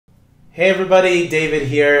Hey everybody, David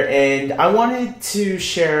here, and I wanted to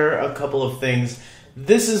share a couple of things.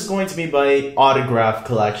 This is going to be my autograph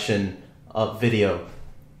collection video,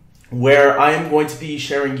 where I am going to be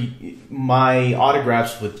sharing my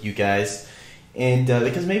autographs with you guys, and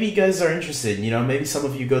because maybe you guys are interested, maybe some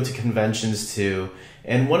of you go to conventions too,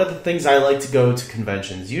 and one of the things I like to go to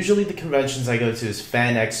conventions, usually the conventions I go to is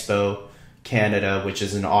Fan Expo Canada, which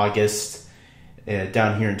is in August,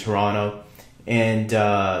 down here in Toronto, and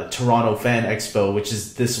Toronto Fan Expo, which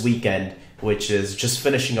is this weekend, which is just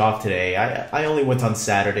finishing off today. I only went on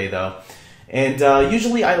Saturday though, and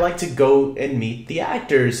usually I like to go and meet the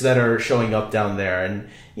actors that are showing up down there, and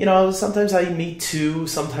sometimes I meet two,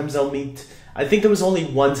 sometimes I'll meet, I think there was only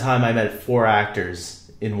one time I met 4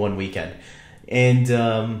 actors in one weekend, and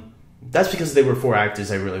that's because they were 4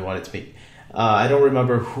 actors I really wanted to meet. I don't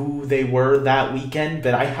remember who they were that weekend,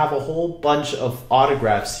 but I have a whole bunch of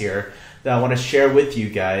autographs here that I want to share with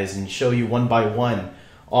you guys and show you one by one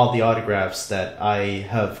all the autographs that I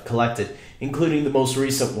have collected, including the most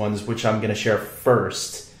recent ones, which I'm going to share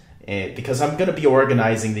first, because I'm going to be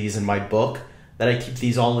organizing these in my book that I keep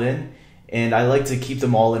these all in, and I like to keep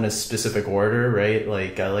them all in a specific order, right?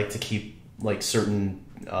 Like I like to keep like certain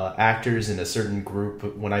actors in a certain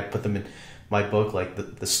group when I put them in my book. Like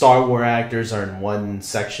the Star Wars actors are in one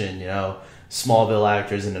section, Smallville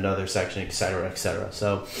actors in another section, etc., etc.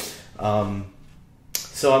 So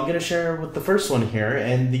I'm going to share with the first one here,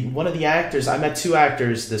 and one of the actors, I met 2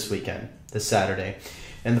 actors this weekend, this Saturday,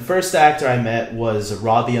 and the first actor I met was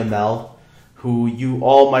Robbie Amell, who you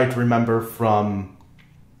all might remember from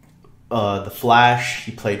The Flash.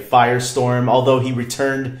 He played Firestorm, although he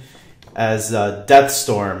returned as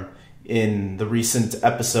Deathstorm in the recent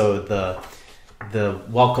episode, the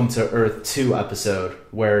Welcome to Earth 2 episode,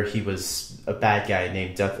 where he was a bad guy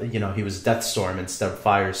named he was Deathstorm instead of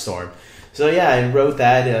Firestorm. So yeah, I wrote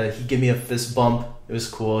that. He gave me a fist bump. It was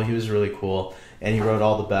cool. He was really cool, and he wrote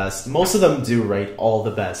all the best. Most of them do write all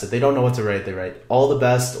the best. If they don't know what to write, they write all the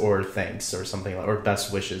best or thanks or something, or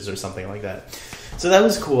best wishes or something like that. So that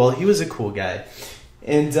was cool. He was a cool guy.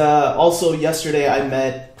 And also yesterday I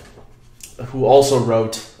met, who also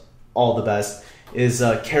wrote all the best, is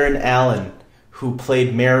Karen Allen, who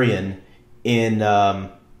played Marion in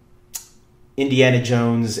Indiana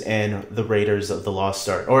Jones and the Raiders of the Lost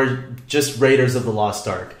Ark, or just Raiders of the Lost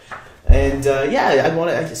Ark. And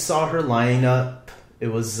I saw her line up. It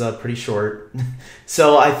was pretty short.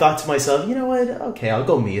 So I thought to myself, you know what? Okay, I'll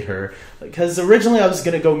go meet her. Because originally I was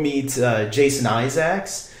going to go meet Jason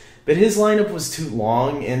Isaacs, but his lineup was too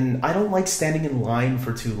long, and I don't like standing in line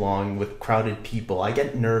for too long with crowded people. I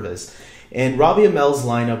get nervous. And Robbie Amell's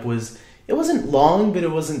lineup it wasn't long, but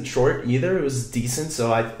it wasn't short either. It was decent,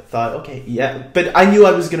 so I thought, okay, yeah. But I knew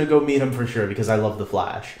I was going to go meet him for sure because I love The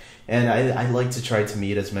Flash. And I like to try to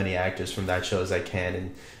meet as many actors from that show as I can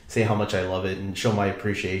and say how much I love it and show my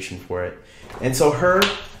appreciation for it. And so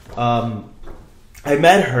I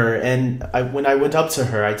met her, and when I went up to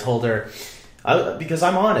her, I told her, because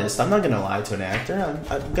I'm honest, I'm not going to lie to an actor.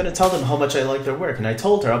 I'm going to tell them how much I like their work. And I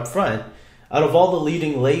told her up front, out of all the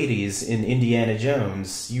leading ladies in Indiana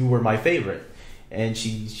Jones, you were my favorite. And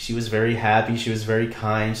she was very happy. She was very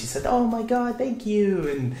kind. She said, "Oh my God, thank you."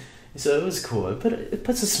 And so it was cool. It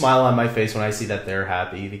puts a smile on my face when I see that they're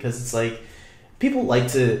happy, because it's like people like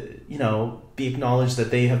to, be acknowledged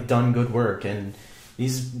that they have done good work. And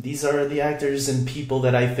these are the actors and people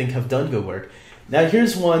that I think have done good work. Now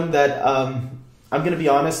here's one that I'm going to be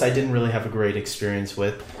honest, I didn't really have a great experience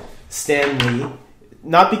with. Stan Lee.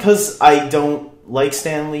 Not because I don't like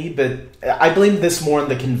Stan Lee, but I blame this more on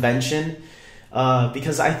the convention,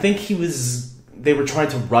 because I think they were trying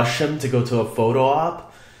to rush him to go to a photo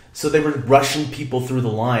op, so they were rushing people through the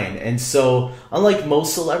line. And so, unlike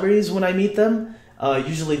most celebrities, when I meet them,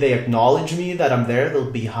 usually they acknowledge me that I'm there, they'll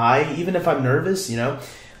be hi, even if I'm nervous,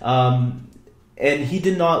 and he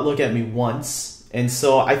did not look at me once. And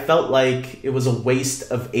so I felt like it was a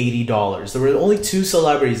waste of $80. There were only 2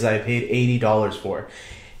 celebrities that I paid $80 for.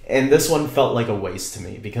 And this one felt like a waste to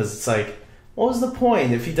me, because it's like, what was the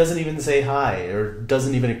point if he doesn't even say hi or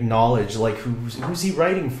doesn't even acknowledge, like, who's he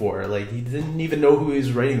writing for? Like, he didn't even know who he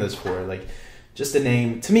was writing this for. Like, just a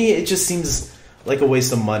name. To me, it just seems like a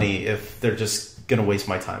waste of money if they're just going to waste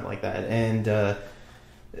my time like that. And,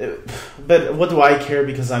 but what do I care,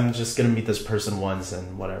 because I'm just going to meet this person once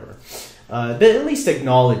and whatever. But at least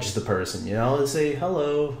acknowledge the person, say,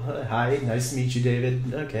 hello, hi, nice to meet you,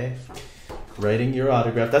 David. Okay. Writing your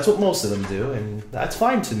autograph. That's what most of them do, and that's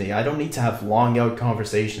fine to me. I don't need to have long out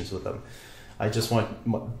conversations with them. I just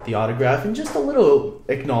want the autograph and just a little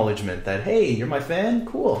acknowledgement that, hey, you're my fan?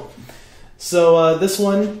 Cool. So this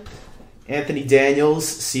one, Anthony Daniels,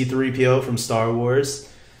 C-3PO from Star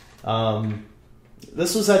Wars.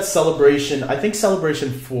 This was at Celebration, I think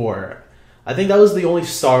Celebration 4. I think that was the only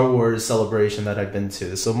Star Wars celebration that I've been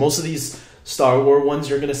to. So most of these Star Wars ones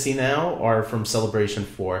you're going to see now are from Celebration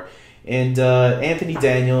 4. And Anthony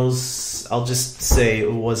Daniels, I'll just say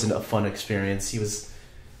it wasn't a fun experience.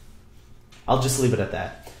 I'll just leave it at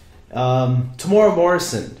that. Tamora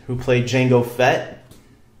Morrison, who played Jango Fett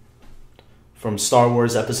from Star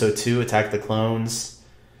Wars Episode 2, Attack the Clones.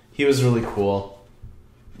 He was really cool.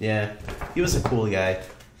 Yeah, he was a cool guy.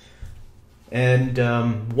 And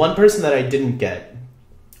one person that I didn't get,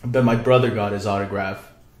 but my brother got his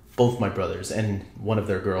autograph, both my brothers, and one of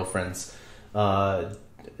their girlfriends.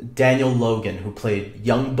 Daniel Logan, who played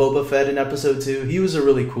young Boba Fett in Episode 2. He was a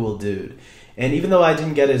really cool dude. And even though I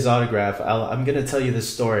didn't get his autograph, I'm going to tell you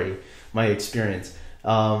this story, my experience.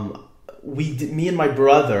 Me and my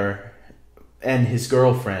brother and his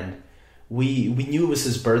girlfriend, we knew it was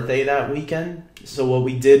his birthday that weekend. So what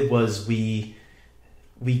we did was we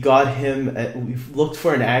got him, we looked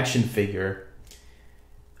for an action figure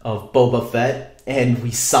of Boba Fett, and we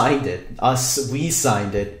signed it. We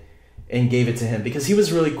signed it and gave it to him because he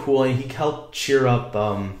was really cool, and he helped cheer up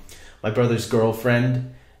my brother's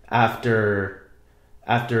girlfriend after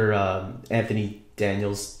Anthony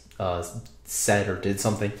Daniels said or did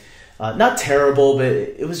something. Not terrible, but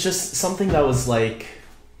it was just something that was like...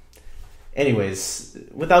 Anyways,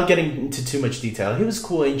 without getting into too much detail, he was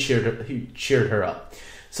cool and he cheered her up.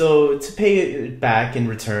 So to pay it back in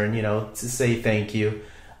return, to say thank you,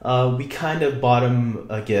 we kind of bought him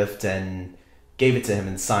a gift and gave it to him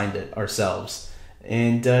and signed it ourselves.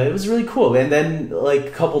 And it was really cool. And then like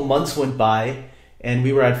a couple months went by, and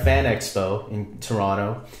we were at Fan Expo in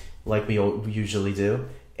Toronto, like we usually do.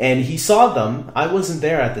 And he saw them. I wasn't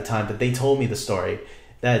there at the time, but they told me the story.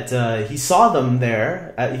 That he saw them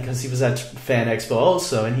there because he was at Fan Expo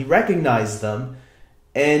also, and he recognized them,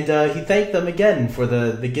 and he thanked them again for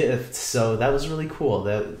the gift. So that was really cool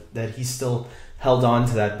that he still held on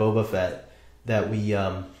to that Boba Fett that we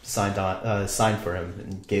signed for him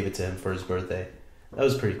and gave it to him for his birthday. That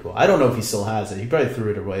was pretty cool. I don't know if he still has it. He probably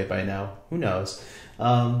threw it away by now. Who knows?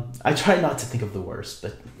 I try not to think of the worst,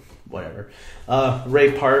 but whatever.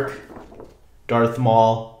 Ray Park, Darth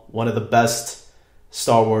Maul, one of the best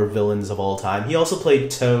Star Wars villains of all time. He also played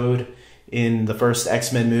Toad in the first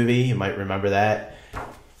X-Men movie. You might remember that.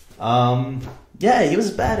 Yeah, he was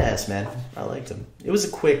a badass, man. I liked him. It was a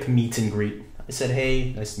quick meet and greet. I said,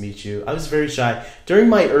 hey, nice to meet you. I was very shy. During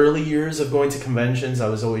my early years of going to conventions, I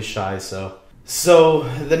was always shy, so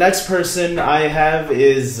the next person I have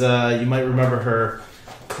is, you might remember her,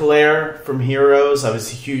 Claire from Heroes. I was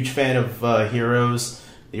a huge fan of Heroes,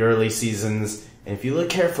 the early seasons. And if you look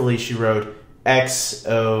carefully, she wrote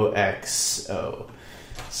XOXO.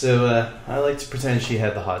 So I like to pretend she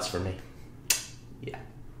had the hots for me. Yeah.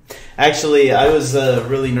 Actually, I was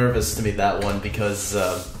really nervous to meet that one because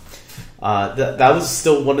that was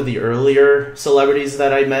still one of the earlier celebrities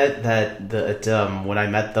that I met. That when I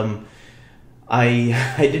met them, I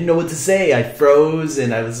didn't know what to say. I froze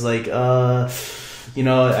and I was like, I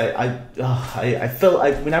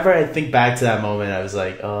felt whenever I think back to that moment, I was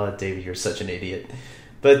like, oh, David, you're such an idiot.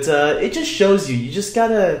 But it just shows you just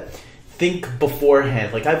gotta think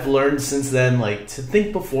beforehand. Like, I've learned since then, like, to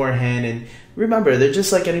think beforehand. And remember, they're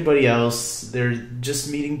just like anybody else. They're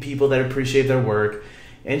just meeting people that appreciate their work.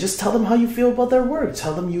 And just tell them how you feel about their work.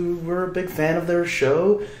 Tell them you were a big fan of their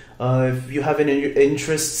show. If you have any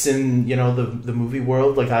interests in, the movie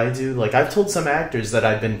world like I do. Like, I've told some actors that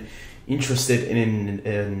I've been interested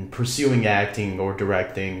in pursuing acting or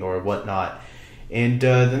directing or whatnot. And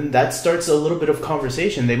then that starts a little bit of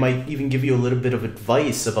conversation. They might even give you a little bit of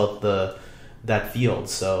advice about that field.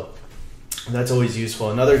 So that's always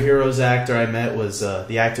useful. Another Heroes actor I met was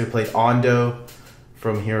the actor who played Ondo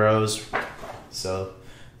from Heroes. So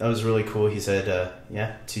that was really cool. He said,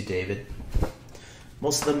 yeah, to David.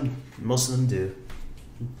 Most of them do.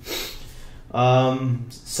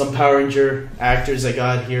 Some Power Ranger actors I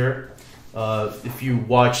got here. If you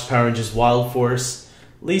watched Power Rangers Wild Force,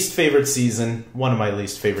 least favorite season, one of my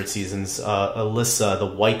least favorite seasons, Alyssa, the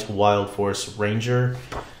White Wild Force Ranger,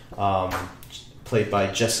 played by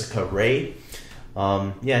Jessica Ray.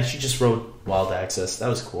 Yeah, she just wrote Wild Access. That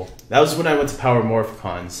was cool. That was when I went to Power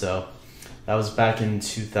Morphicon, so that was back in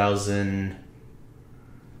 2000.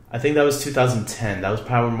 I think that was 2010. That was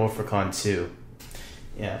Power Morphicon 2.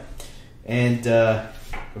 Yeah. And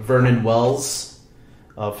Vernon Wells.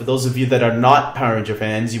 For those of you that are not Power Ranger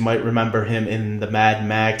fans, you might remember him in the Mad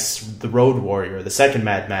Max, The Road Warrior, the second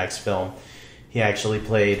Mad Max film. He actually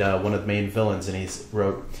played one of the main villains, and he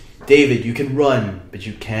wrote David, you can run, but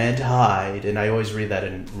you can't hide. And I always read that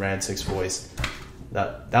in Rancic's voice.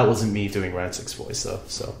 That wasn't me doing Rancic's voice, though.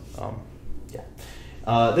 So,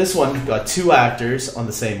 yeah. This one got 2 actors on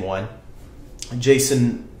the same one.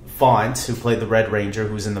 Jason Font, who played the Red Ranger,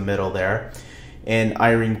 who's in the middle there, and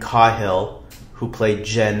Irene Cahill, who played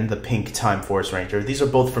Jen, the pink Time Force Ranger. These are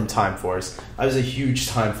both from Time Force. I was a huge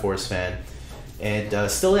Time Force fan, and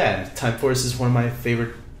still am. Time Force is one of my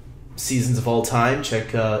favorite seasons of all time.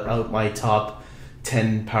 Check out my top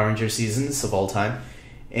 10 Power Ranger seasons of all time.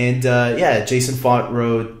 And yeah, Jason Font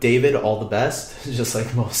wrote David, all the best, just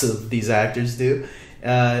like most of these actors do.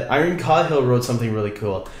 Irene Cahill wrote something really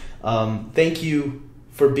cool. Thank you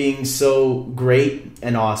for being so great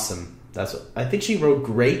and awesome. That's what I think she wrote.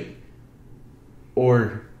 Great,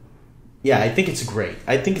 or yeah, I think it's great.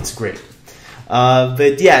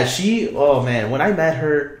 But yeah, oh man, when I met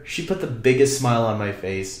her, she put the biggest smile on my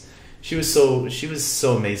face. She was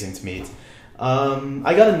so amazing to meet.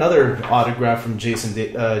 I got another autograph from Jason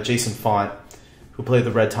Font, who played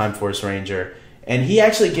the Red Time Force Ranger, and he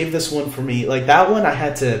actually gave this one for me. Like, that one I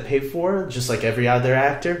had to pay for, just like every other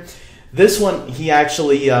actor. This one, he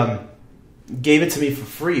actually gave it to me for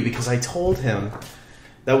free because I told him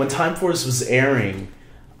that when Time Force was airing,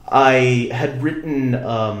 I had written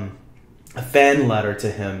a fan letter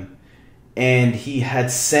to him, and he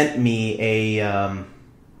had sent me an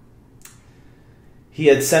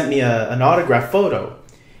autograph photo.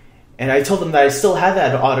 And I told him that I still had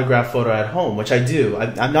that autograph photo at home, which I do.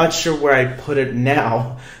 I'm not sure where I put it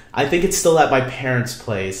now. I think it's still at my parents'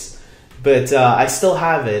 place. But I still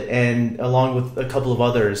have it, and along with a couple of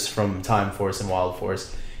others from Time Force and Wild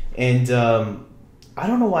Force. And I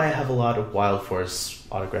don't know why I have a lot of Wild Force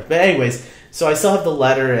autographs. But anyways, so I still have the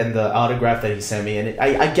letter and the autograph that he sent me. And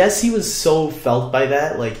I guess he was so felt by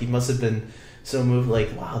that. Like, he must have been so moved.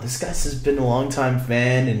 Like, wow, this guy's been a long-time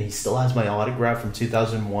fan, and he still has my autograph from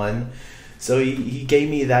 2001. So he gave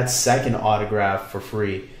me that second autograph for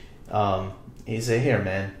free. He said, "Here,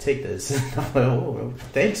 man, take this." I'm like, "Oh,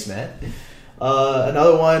 thanks, man."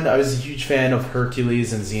 Another one, I was a huge fan of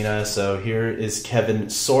Hercules and Xena, so here is Kevin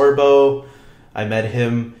Sorbo. I met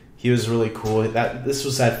him. He was really cool. This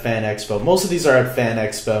was at Fan Expo. Most of these are at Fan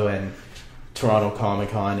Expo and Toronto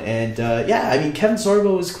Comicon. And yeah, I mean, Kevin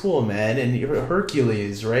Sorbo was cool, man. And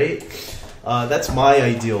Hercules, right? That's my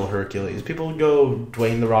ideal Hercules. People would go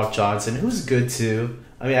Dwayne "The Rock" Johnson, who's good too.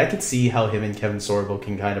 I mean, I could see how him and Kevin Sorbo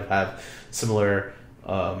can kind of have similar.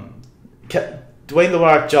 Dwayne "The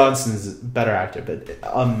Rock" Johnson is a better actor, but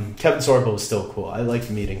Kevin Sorbo was still cool. I liked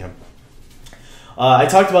meeting him. I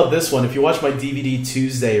talked about this one. If you watched my DVD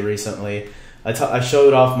Tuesday recently, I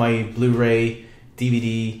showed off my Blu-ray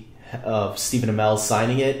DVD of Stephen Amell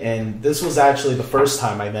signing it, and this was actually the first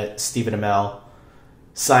time I met Stephen Amell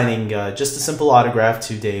signing just a simple autograph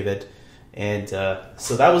to David. And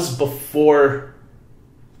so that was before.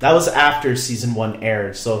 That was after season 1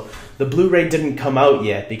 aired, so the Blu-ray didn't come out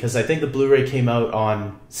yet because I think the Blu-ray came out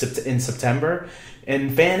in September,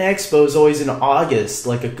 and Fan Expo is always in August,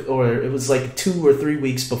 or it was like 2 or 3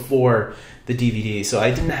 weeks before the DVD. So I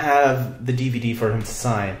didn't have the DVD for him to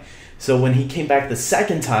sign. So when he came back the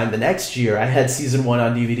second time, the next year, I had season 1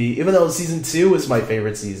 on DVD, even though season 2 was my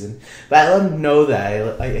favorite season. But I let him know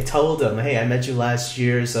that. I told him, "Hey, I met you last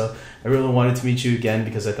year, so I really wanted to meet you again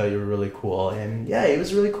because I thought you were really cool." And yeah, he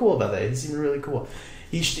was really cool about that. He seemed really cool.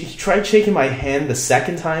 He tried shaking my hand the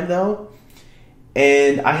second time, though,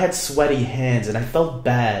 and I had sweaty hands, and I felt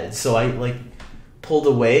bad. So I, pulled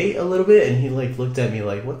away a little bit, and he, looked at me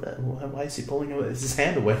like, "What the? Why is he pulling his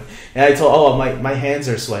hand away?" And I told, "Oh, my hands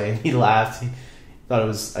are sweaty." And he laughed. He thought it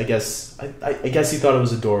was, I guess he thought it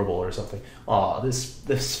was adorable or something. "Oh,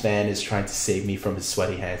 this fan is trying to save me from his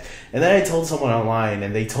sweaty hands." And then I told someone online,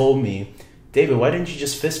 and they told me, "David, why didn't you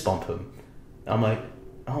just fist bump him?" I'm like,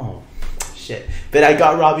 "Oh, shit." But I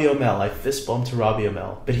got Robbie Amell. I fist bumped Robbie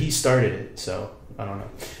Amell, but he started it, so I don't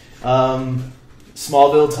know.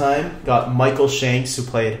 Smallville time, got Michael Shanks, who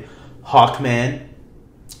played Hawkman,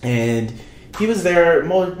 and he was there.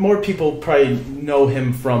 More people probably know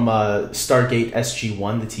him from Stargate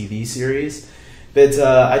SG-1, the TV series, but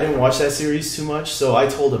I didn't watch that series too much, so I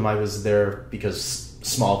told him I was there because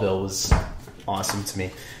Smallville was awesome to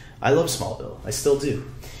me. I love Smallville. I still do.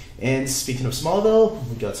 And speaking of Smallville,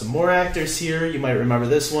 we got some more actors here. You might remember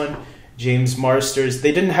this one, James Marsters.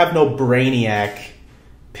 They didn't have no Brainiac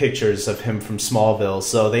pictures of him from Smallville,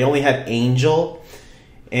 so they only had Angel,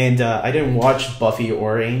 and I didn't watch Buffy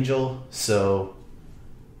or Angel, so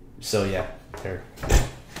yeah, there.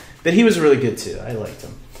 But he was really good too. I liked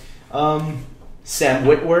him. Sam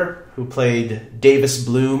Witwer, who played Davis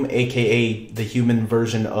Bloom, aka the human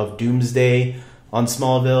version of Doomsday on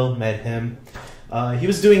Smallville. Met him. He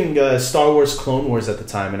was doing Star Wars Clone Wars at the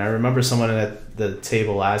time, and I remember someone at the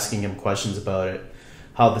table asking him questions about it,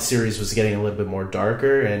 how the series was getting a little bit more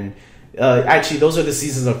darker. And actually, those are the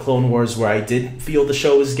seasons of Clone Wars where I did feel the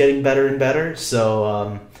show was getting better and better.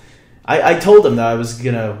 So I told him that I was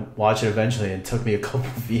going to watch it eventually, and it took me a couple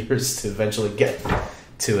of years to eventually get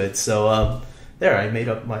to it. So there, I made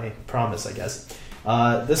up my promise, I guess.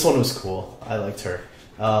 This one was cool. I liked her.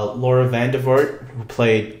 Laura Vandervoort, who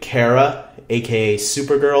played Kara, aka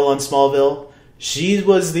Supergirl on Smallville. She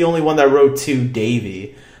was the only one that wrote to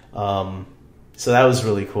Davey. So that was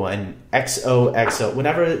really cool. And XOXO,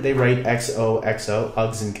 whenever they write XOXO,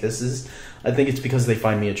 hugs and kisses, I think it's because they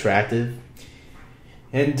find me attractive.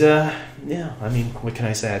 And yeah, I mean, what can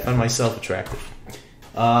I say? I find myself attractive.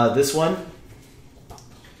 This one,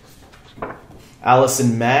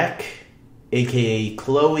 Allison Mack, aka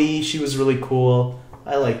Chloe. She was really cool.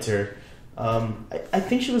 I liked her. I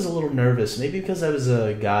think she was a little nervous, maybe because I was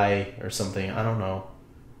a guy or something. I don't know.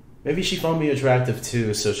 Maybe she found me attractive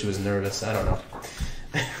too, so she was nervous. I don't know.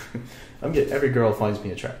 Every girl finds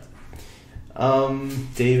me attractive.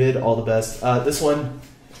 David, all the best. This one,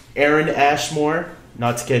 Aaron Ashmore,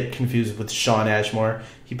 not to get confused with Sean Ashmore.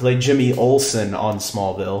 He played Jimmy Olsen on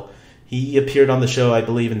Smallville. He appeared on the show, I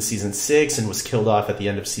believe, in season 6 and was killed off at the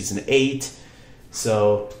end of season 8.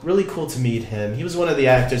 So, really cool to meet him. He was one of the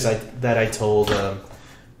actors that I told I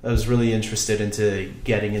was really interested into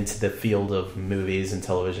getting into the field of movies and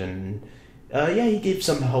television. Yeah, he gave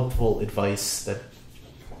some helpful advice that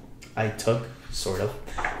I took, sort of.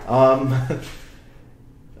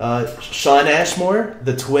 Sean Ashmore,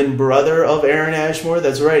 the twin brother of Aaron Ashmore.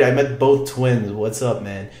 That's right, I met both twins. What's up,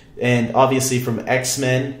 man? And obviously from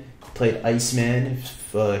X-Men, played Iceman.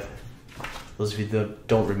 Those of you that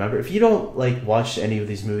don't remember, if you don't watch any of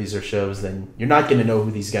these movies or shows, then you're not going to know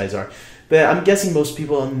who these guys are. But I'm guessing most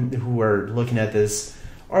people who are looking at this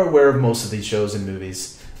are aware of most of these shows and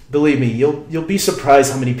movies. Believe me, you'll be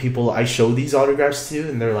surprised how many people I show these autographs to,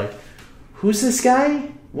 and they're like, "Who's this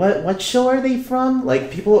guy? What show are they from?"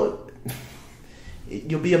 Like, people,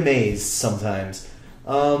 you'll be amazed sometimes.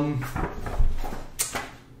 John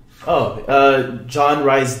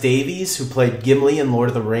Rhys Davies, who played Gimli in Lord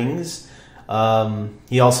of the Rings.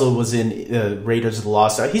 He also was in Raiders of the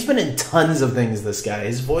Lost Ark. He's been in tons of things, this guy.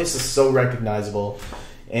 His voice is so recognizable.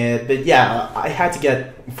 But yeah, I had to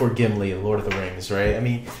get for Gimli, Lord of the Rings, right? I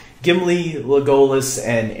mean, Gimli, Legolas,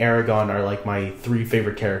 and Aragorn are like my 3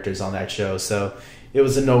 favorite characters on that show. So it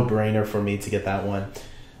was a no-brainer for me to get that one.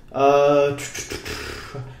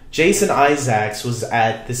 Jason Isaacs was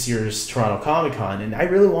at this year's Toronto Comicon, and I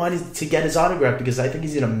really wanted to get his autograph because I think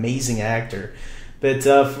he's an amazing actor. But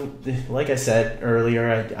like I said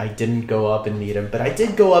earlier, I didn't go up and meet him. But I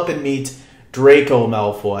did go up and meet Draco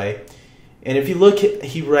Malfoy. And if you look,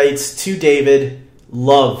 he writes, "To David,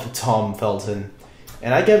 love Tom Felton."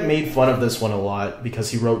 And I get made fun of this one a lot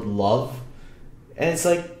because he wrote love. And it's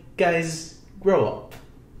like, guys, grow up.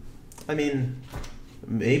 I mean,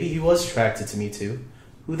 maybe he was attracted to me too.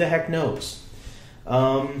 Who the heck knows?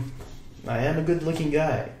 I am a good-looking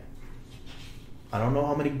guy. I don't know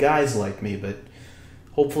how many guys like me, but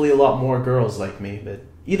hopefully a lot more girls like me. But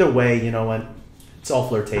either way, you know what? It's all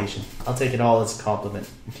flirtation. I'll take it all as a compliment.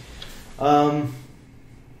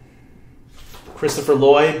 Christopher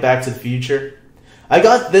Lloyd, Back to the Future. I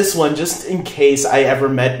got this one just in case I ever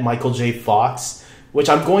met Michael J. Fox, which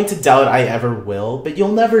I'm going to doubt I ever will, but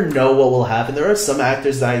you'll never know what will happen. There are some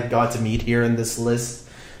actors that I got to meet here in this list.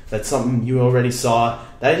 That's something you already saw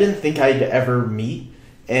that I didn't think I'd ever meet,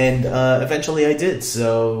 and eventually I did,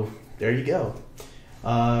 so there you go.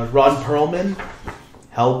 Ron Perlman,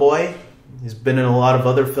 Hellboy. He's been in a lot of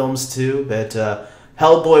other films too, but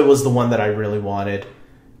Hellboy was the one that I really wanted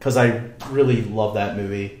because I really love that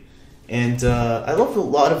movie. And I love a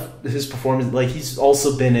lot of his performance. Like, he's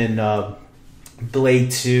also been in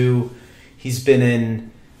Blade 2. He's been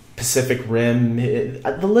in Pacific Rim.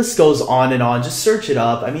 The list goes on and on. Just search it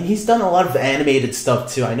up. I mean, he's done a lot of animated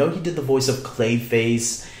stuff too. I know he did the voice of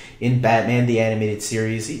Clayface in Batman the Animated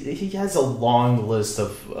Series. He has a long list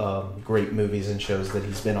of great movies and shows that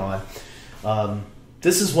he's been on.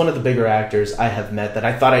 This is one of the bigger actors I have met that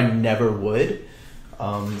I thought I never would.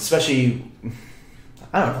 Especially,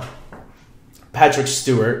 I don't know, Patrick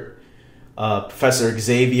Stewart, Professor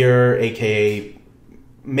Xavier, aka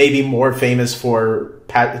maybe more famous for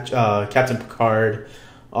Captain Picard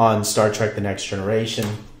on Star Trek The Next Generation.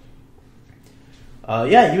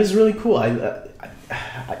 Yeah, he was really cool.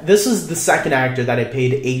 This is the second actor that I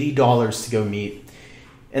paid $80 to go meet.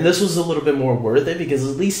 And this was a little bit more worth it because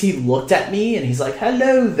at least he looked at me and he's like,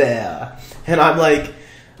 "Hello there." And I'm like,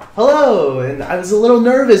 hello, and I was a little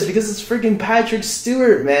nervous because it's freaking Patrick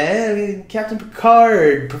Stewart, man. I mean, Captain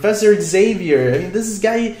Picard, Professor Xavier. I mean, this is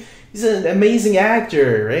guy, he's an amazing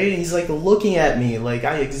actor, right? He's like looking at me like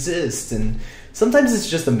I exist, and sometimes it's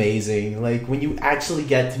just amazing, like when you actually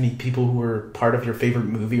get to meet people who are part of your favorite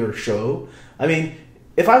movie or show. I mean,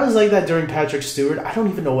 if I was like that during Patrick Stewart, I don't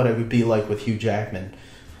even know what I would be like with Hugh Jackman.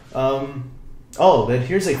 Oh, but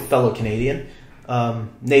here's a fellow Canadian,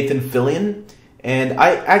 Nathan Fillion. And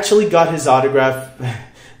I actually got his autograph.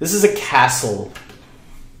 This is a castle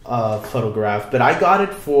photograph, but I got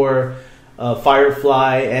it for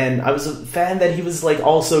Firefly, and I was a fan that he was like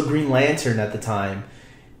also Green Lantern at the time,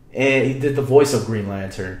 and he did the voice of Green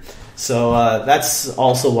Lantern. So that's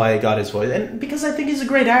also why I got his voice, and because I think he's a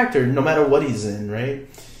great actor, no matter what he's in, right?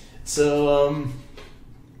 So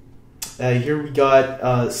here we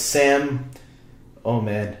got Sam. Oh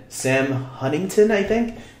man, Sam Huntington, I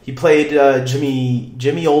think. He played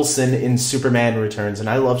Jimmy Olsen in Superman Returns, and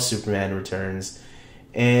I love Superman Returns.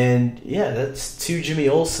 And yeah, that's two Jimmy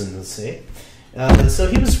Olsens, see? So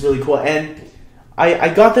he was really cool. And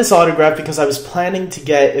I got this autograph because I was planning to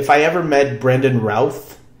get, if I ever met Brandon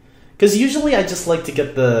Routh, because usually I just like to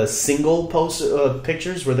get the single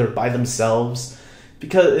pictures where they're by themselves,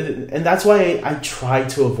 and that's why I try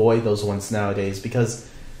to avoid those ones nowadays, because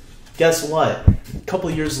guess what? A couple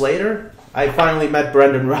years later, I finally met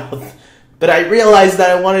Brendan Routh, but I realized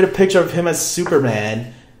that I wanted a picture of him as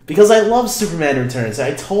Superman because I love Superman Returns.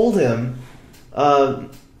 I told him,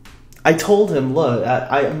 look,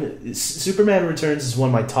 Superman Returns is one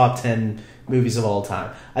of my top 10 movies of all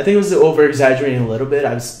time. I think it was over-exaggerating a little bit.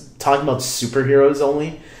 I was talking about superheroes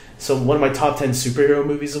only, so one of my top 10 superhero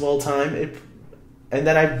movies of all time. And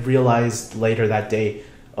then I realized later that day,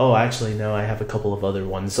 oh, actually, no, I have a couple of other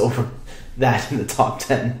ones over that in the top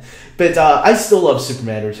 10. But I still love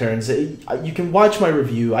Superman Returns. You can watch my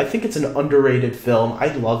review. I think it's an underrated film. I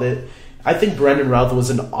love it. I think Brendan Routh was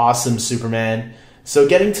an awesome Superman. So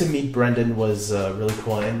getting to meet Brendan was really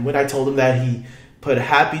cool. And when I told him that, he put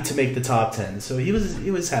happy to make the top 10. So he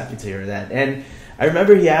was happy to hear that. And I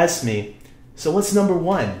remember he asked me, so what's number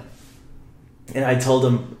 1? And I told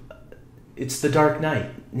him, it's The Dark Knight.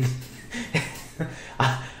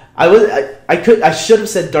 I should have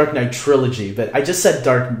said Dark Knight Trilogy, but I just said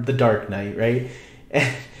The Dark Knight, right?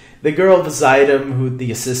 And the girl beside him, who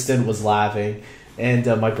the assistant, was laughing, and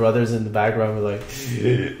my brothers in the background were like,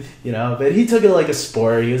 but he took it like a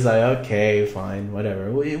sport. He was like, okay, fine,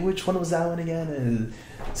 whatever. Which one was that one again? And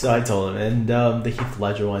so I told him, and the Heath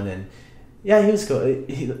Ledger one, and yeah, he was cool.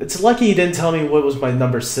 It's lucky he didn't tell me what was my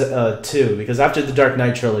number 2, because after the Dark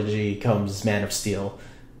Knight Trilogy comes Man of Steel.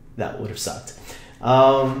 That would have sucked.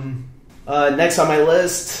 Next on my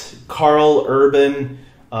list, Carl Urban.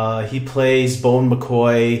 He plays Bone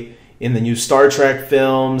McCoy in the new Star Trek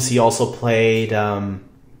films. He also played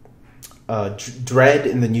Dredd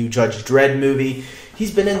in the new Judge Dredd movie.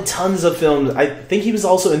 He's been in tons of films. I think he was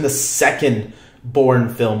also in the second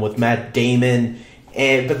Bourne film with Matt Damon.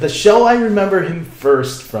 But the show I remember him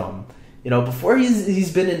first from, before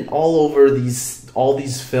he's been in all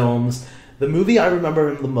these films. The movie I remember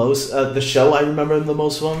him the most, the show I remember him the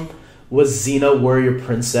most from, was Xena Warrior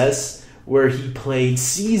Princess, where he played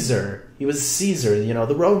Caesar. He was Caesar,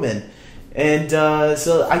 the Roman. And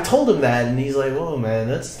so I told him that, and he's like, "Whoa, man,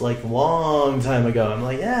 that's like a long time ago." I'm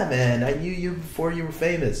like, "Yeah, man, I knew you before you were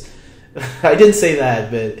famous." I didn't say that,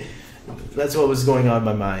 but that's what was going on in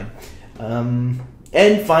my mind.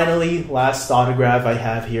 And finally, last autograph I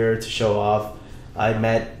have here to show off. I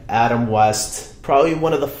met Adam West, probably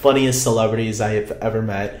one of the funniest celebrities I have ever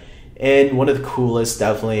met, and one of the coolest,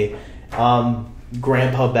 definitely.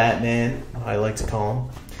 Grandpa Batman, I like to call him,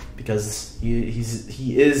 because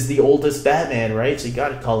he is the oldest Batman, right? So you got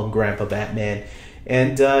to call him Grandpa Batman.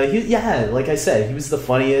 And like I said, he was the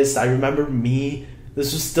funniest. I remember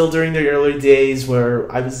this was still during the early days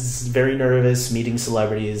where I was very nervous meeting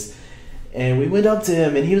celebrities. And we went up to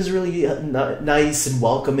him, and he was really nice and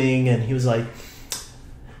welcoming, and he was like,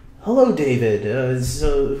 "Hello, David.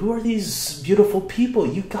 So who are these beautiful people?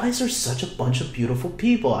 You guys are such a bunch of beautiful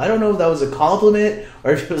people." I don't know if that was a compliment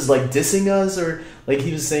or if it was like dissing us, or like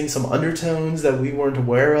he was saying some undertones that we weren't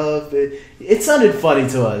aware of. It sounded funny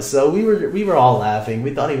to us, so we were all laughing.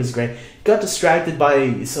 We thought he was great. Got distracted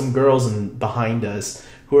by some girls behind us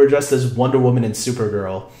who were dressed as Wonder Woman and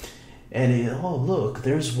Supergirl. And oh, look,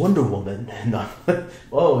 there's Wonder Woman. And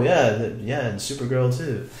oh yeah, and Supergirl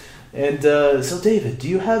too. And so, David, do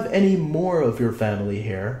you have any more of your family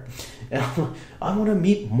here? And I want to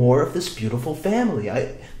meet more of this beautiful family.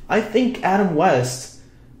 I think Adam West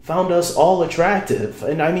found us all attractive,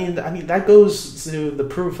 and I mean that goes to the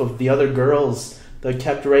proof of the other girls that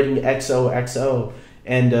kept writing XOXO,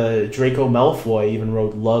 and Draco Malfoy even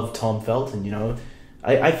wrote "Love Tom Felton." You know,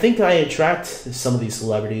 I think I attract some of these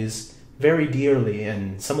celebrities very dearly,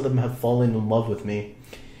 and some of them have fallen in love with me.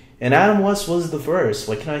 And Adam West was the first.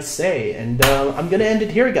 What can I say? And I'm gonna end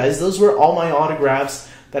it here, guys. Those were all my autographs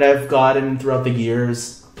that I've gotten throughout the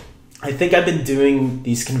years. I think I've been doing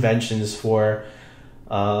these conventions for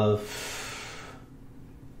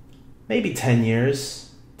maybe 10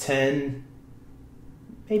 years. 10,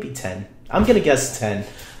 maybe 10. I'm gonna guess 10.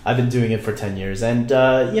 I've been doing it for 10 years. And,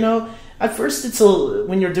 you know, at first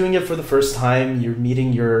when you're doing it for the first time, you're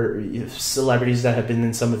meeting your celebrities that have been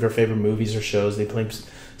in some of your favorite movies or shows. They play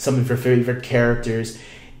some of your favorite characters.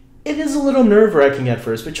 It is a little nerve-wracking at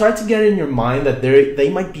first, but try to get in your mind that they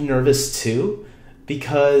might be nervous too,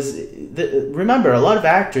 because remember, a lot of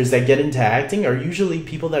actors that get into acting are usually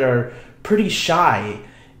people that are pretty shy,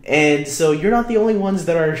 and so you're not the only ones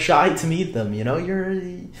that are shy to meet them. You know, you're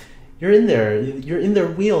in their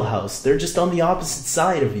wheelhouse. They're just on the opposite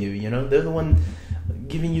side of you. You know, they're the one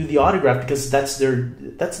giving you the autograph because that's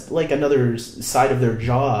like another side of their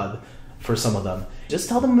job for some of them. Just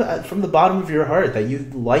tell them from the bottom of your heart that you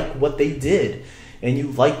like what they did and you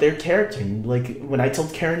like their character. And like when I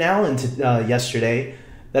told Karen Allen yesterday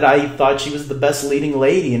that I thought she was the best leading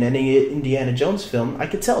lady in any Indiana Jones film, I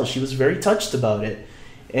could tell she was very touched about it.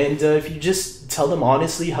 And if you just tell them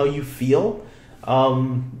honestly how you feel,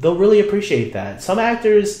 they'll really appreciate that. Some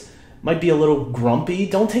actors might be a little grumpy.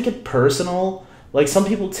 Don't take it personal. Like some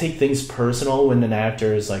people take things personal when an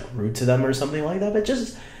actor is like rude to them or something like that, but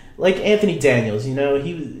just like Anthony Daniels, you know,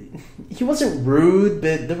 he wasn't rude,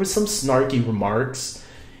 but there were some snarky remarks,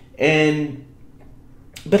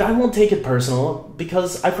 but I won't take it personal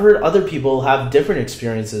because I've heard other people have different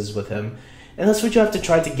experiences with him, and that's what you have to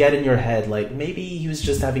try to get in your head. Like maybe he was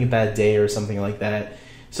just having a bad day or something like that.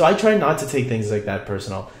 So I try not to take things like that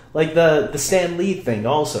personal. Like the Stan Lee thing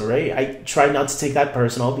also, right? I try not to take that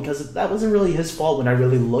personal because that wasn't really his fault when I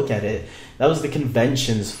really look at it. That was the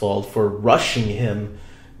convention's fault for rushing him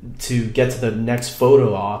to get to the next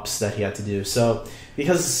photo ops that he had to do. So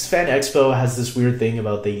because Fan Expo has this weird thing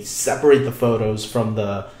about they separate the photos from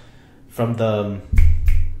the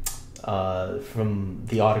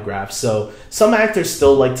autograph. So some actors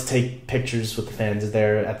still like to take pictures with the fans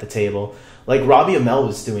there at the table. Like Robbie Amell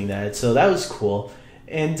was doing that, so that was cool.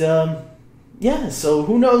 And yeah, so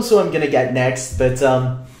who knows who I'm gonna get next, but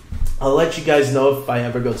I'll let you guys know if I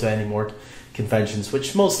ever go to any more conventions,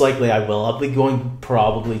 which most likely I will. I'll be going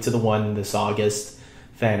probably to the one this August,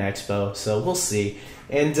 Fan Expo, so we'll see.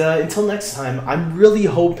 And until next time, I'm really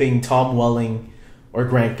hoping Tom Welling or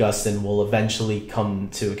Grant Gustin will eventually come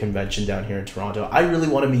to a convention down here in Toronto. I really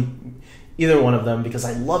want to meet either one of them because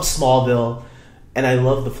I love Smallville and I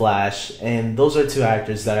love The Flash, and those are two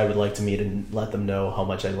actors that I would like to meet and let them know how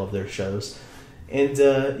much I love their shows. And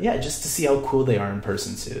yeah, just to see how cool they are in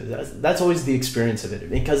person too. That's always the experience of it,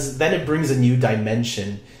 because then it brings a new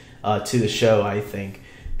dimension to the show, I think.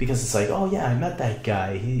 Because it's like, oh yeah, I met that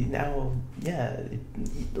guy.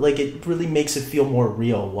 Like it really makes it feel more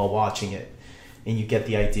real while watching it, and you get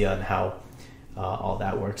the idea on how all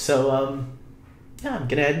that works. So yeah, I'm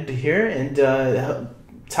gonna end here, and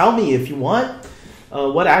tell me if you want.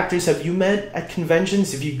 What actors have you met at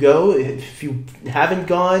conventions? If you go, if you haven't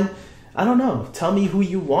gone, I don't know. Tell me who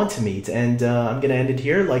you want to meet. And I'm going to end it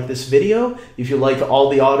here. Like this video. If you like all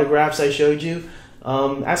the autographs I showed you,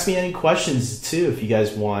 ask me any questions too if you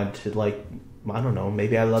guys want. Like, I don't know.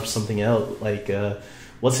 Maybe I left something out. Like,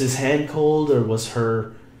 was his hand cold or was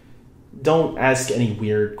her... Don't ask any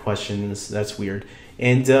weird questions. That's weird.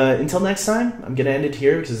 And until next time, I'm going to end it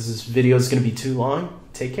here because this video is going to be too long.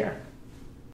 Take care.